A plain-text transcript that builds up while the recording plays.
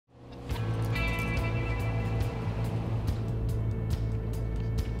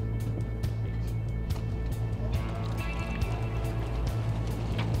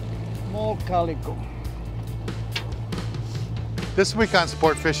calico. This week on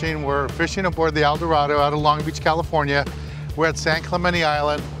Sport Fishing, we're fishing aboard the Eldorado out of Long Beach, California. We're at San Clemente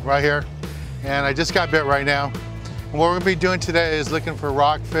Island right here, and I just got bit right now. And what we're gonna be doing today is looking for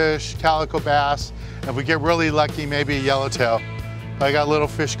rockfish, calico bass, and if we get really lucky, maybe a yellowtail. I got a little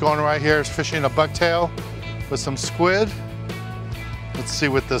fish going right here. It's fishing a bucktail with some squid. Let's see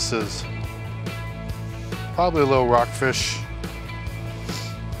what this is. Probably a little rockfish.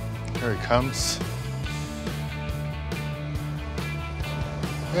 Here he comes.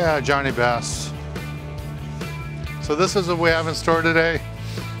 Yeah, Johnny bass. So this is what we have in store today.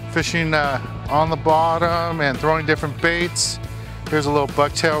 Fishing on the bottom and throwing different baits. Here's a little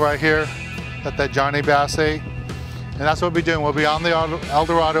bucktail right here that Johnny bass ate. And that's what we'll be doing. We'll be on the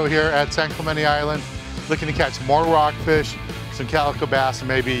Eldorado here at San Clemente Island, looking to catch more rockfish, some calico bass, and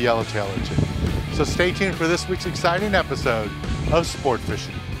maybe a yellowtail or two. So stay tuned for this week's exciting episode of Sport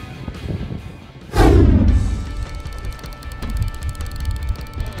Fishing.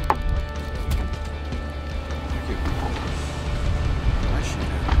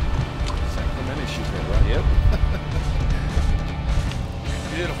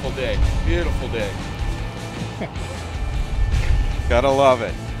 Beautiful day, beautiful day. Gotta love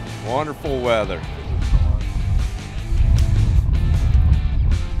it. Wonderful weather.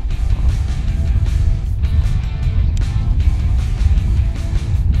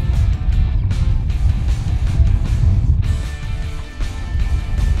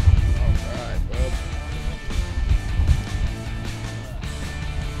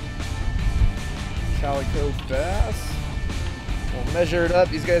 Calico bass. We'll measure it up.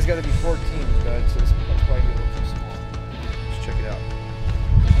 These guys got to be 14, bud, so this might probably be a little too small. Let's check it out.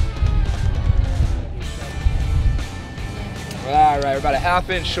 All right, we're about a ½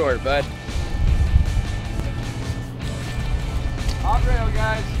 inch short, bud. Hot rail,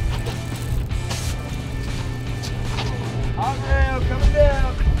 guys. Hot rail coming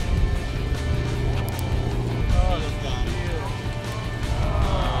down. Oh, that's got it.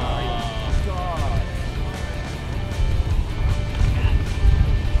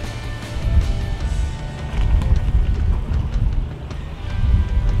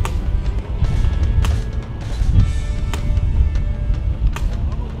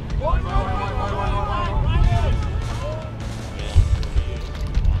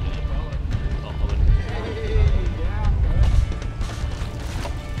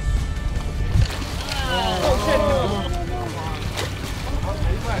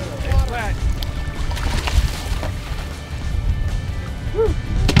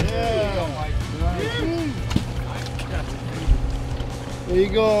 There you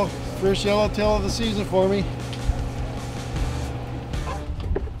go, first yellowtail of the season for me.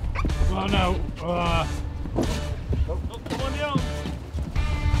 Oh no. Oh, come on down.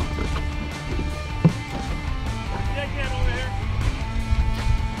 Deckhand over here.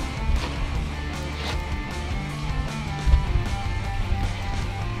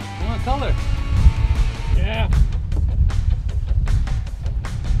 What color? Yeah.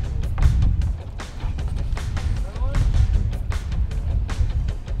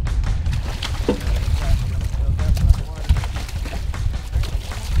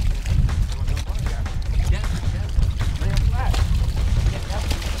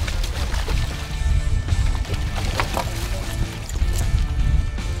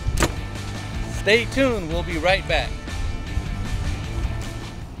 Stay tuned, we'll be right back.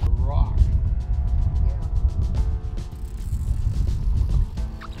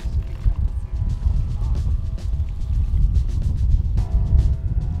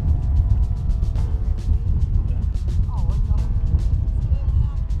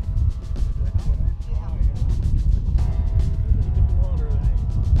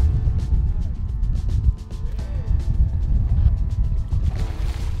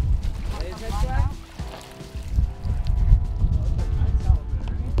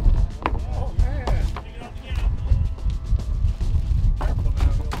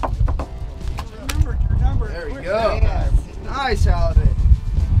 Nice, Alvin.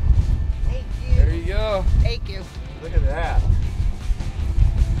 Thank you. There you go. Thank you. Look at that.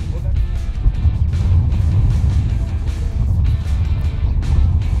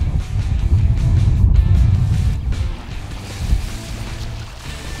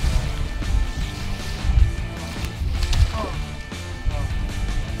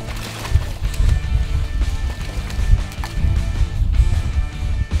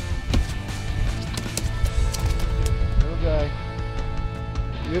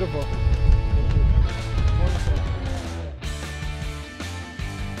 Beautiful.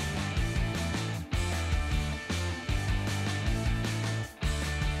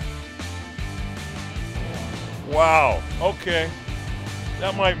 Wow, okay.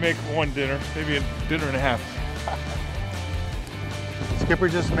 That might make one dinner, maybe a dinner and a half. Skipper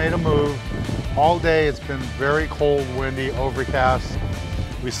just made a move. All day it's been very cold, windy, overcast.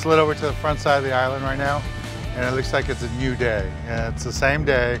 We slid over to the front side of the island right now, and it looks like it's a new day. And it's the same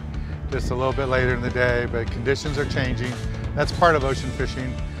day, just a little bit later in the day, but conditions are changing. That's part of ocean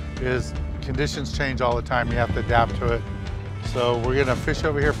fishing, is conditions change all the time. You have to adapt to it. So we're gonna fish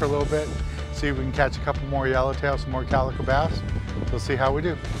over here for a little bit, see if we can catch a couple more yellowtail, some more calico bass. We'll see how we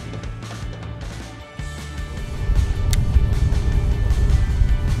do.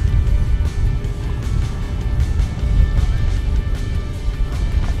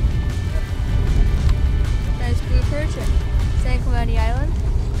 Nice blue perch at San Clemente Island.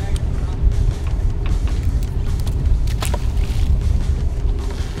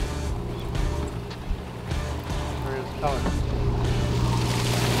 Where is color?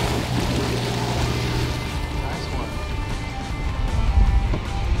 Nice one.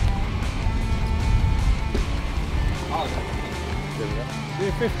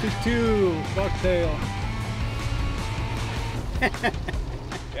 352 bucktail.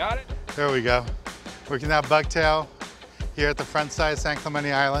 Got it? There we go. Working that bucktail here at the front side of San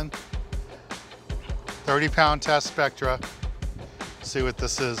Clemente Island. 30-pound test spectra. See what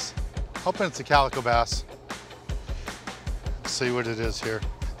this is. Hoping it's a calico bass. Let's see what it is here.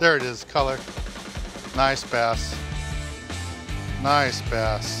 There it is, color. Nice bass. Nice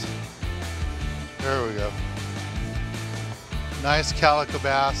bass. There we go. Nice calico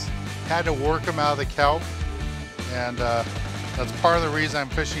bass. Had to work them out of the kelp, and that's part of the reason I'm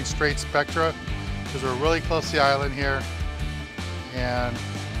fishing straight spectra, because we're really close to the island here, and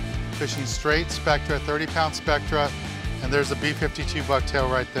fishing straight spectra, 30-pound spectra, and there's a B52 bucktail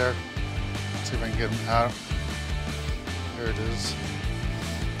right there. Let's see if I can get him out. There it is.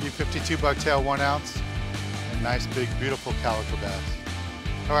 B52 bucktail, 1 ounce, and nice big beautiful calico bass.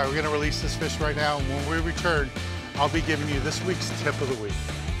 All right, we're gonna release this fish right now, and when we return, I'll be giving you this week's tip of the week.